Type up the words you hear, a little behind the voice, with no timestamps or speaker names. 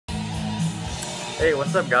Hey,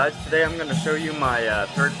 what's up guys? Today I'm going to show you my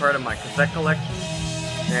third part of my cassette collection.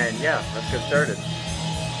 And yeah, let's get started.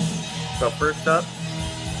 So first up,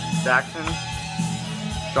 Saxon,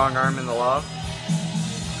 Strong Arm in the Law.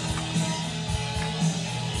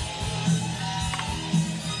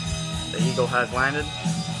 The Eagle Has Landed,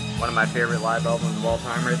 one of my favorite live albums of all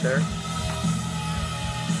time right there.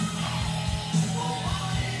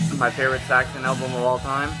 My favorite Saxon album of all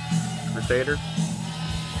time, Crusader.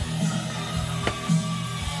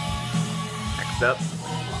 Next up,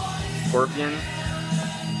 Scorpion,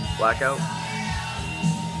 Blackout.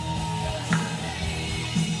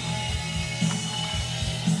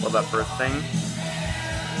 Love that first thing.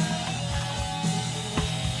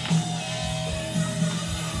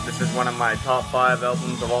 This is one of my top 5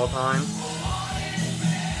 albums of all time.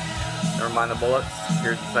 Never mind the bullets,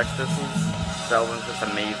 here's the Sex Pistols. This album's just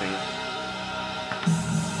amazing.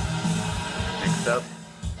 Next up,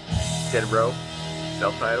 Skid Row,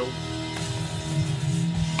 self-titled.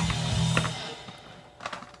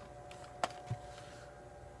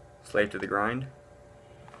 Slave to the Grind.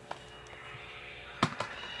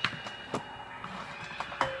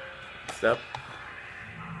 Next up,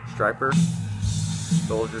 Striper,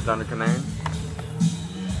 Soldiers Under Command.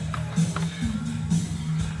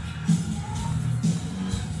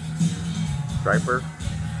 Striper,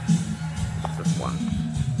 this one.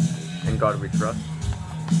 In God We Trust.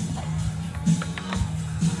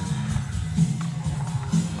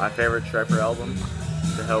 My favorite Striper album,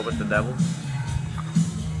 To Hell with the Devil.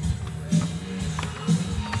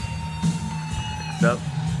 Next up,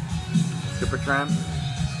 Supertramp,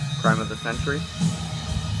 Crime of the Century.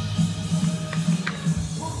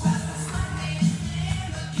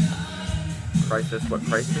 Crisis, What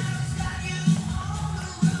Crisis?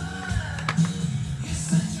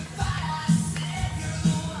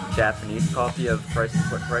 Japanese copy of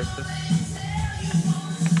Crisis, What Crisis?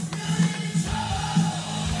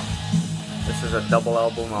 This is a double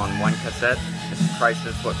album on one cassette. It's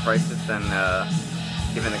Crisis, What Crisis, and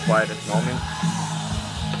Even the Quietest Moment.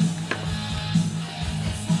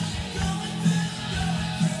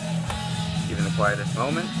 Even the Quietest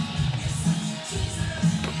Moment.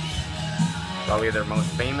 Probably their most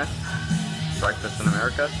famous, Breakfast in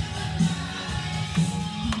America.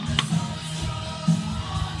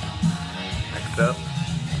 Next up,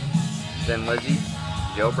 Thin Lizzy,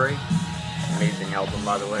 Jailbreak. Amazing album,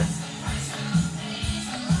 by the way.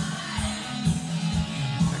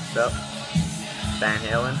 Next up, Van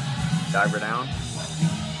Halen, Diver Down.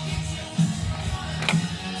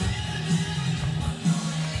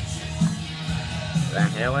 Van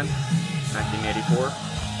Halen, 1984.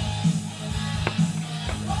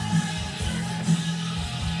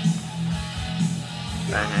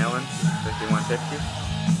 Van Halen, 5150.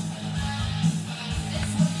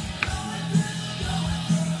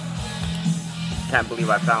 Can't believe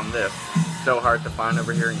I found this. So hard to find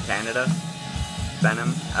over here in Canada.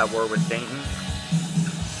 Venom, At War with Satan.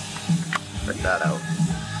 Check that out.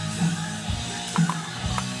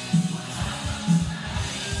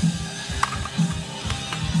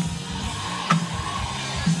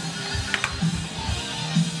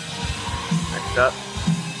 Next up,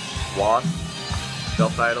 Wasp,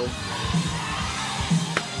 self-titled.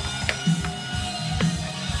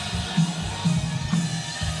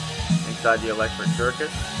 Inside the Electric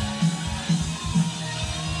Circus.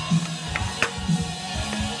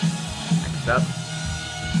 Next up,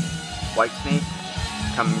 Whitesnake,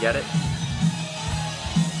 Come and Get It.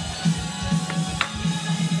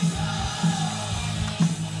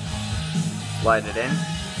 Slide It In.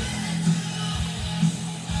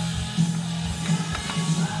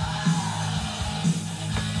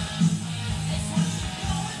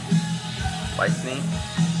 Whitesnake,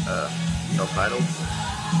 self-titled.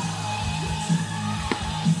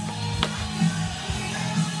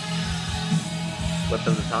 Slip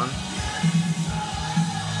of the Tongue.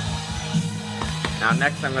 Now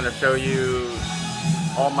next I'm going to show you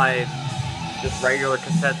all my just regular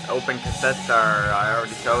cassettes, open cassettes. I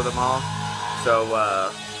already showed them all. So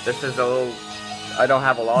this is a little, I don't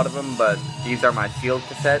have a lot of them, but these are my sealed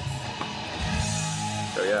cassettes.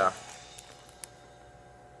 So yeah.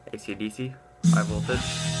 AC/DC, high voltage.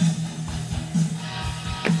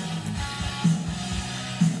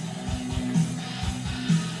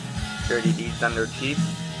 Dirty Deeds Under Cheap.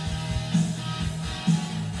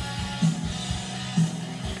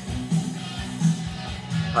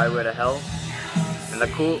 Highway to Hell. And the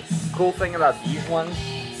cool thing about these ones,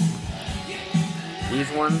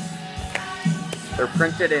 they're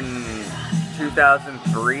printed in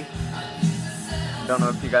 2003. Don't know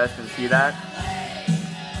if you guys can see that.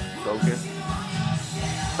 Focus.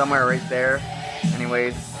 Somewhere right there. And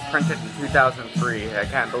Anyways, printed in 2003. I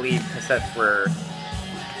can't believe cassettes were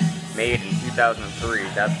made in 2003.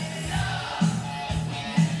 That's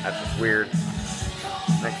just weird.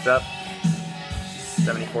 Next up,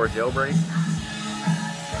 74 Jailbreak.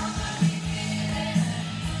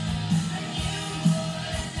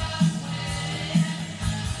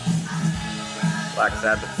 Black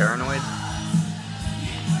Sabbath Paranoid.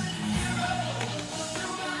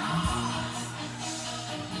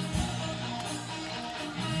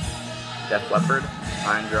 Def Leppard,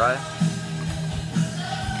 High and Dry.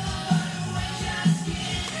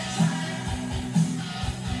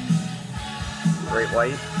 Great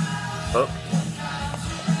White, Hooked,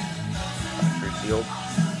 Resealed,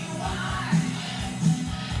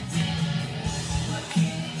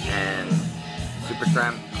 and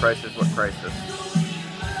Supertramp, Crisis What Crisis.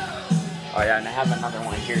 Oh yeah, and I have another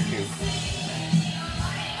one here too.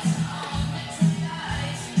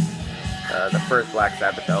 The first Black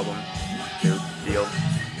Sabbath album, too, Sealed.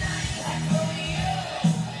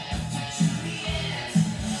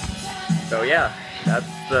 So yeah, that's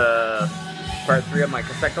the part 3 of my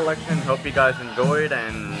cassette collection. Hope you guys enjoyed,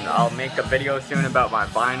 and I'll make a video soon about my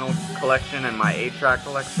vinyl collection and my 8-track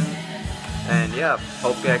collection. And yeah,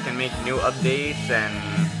 hopefully I can make new updates, and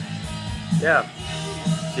yeah,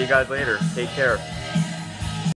 see you guys later. Take care.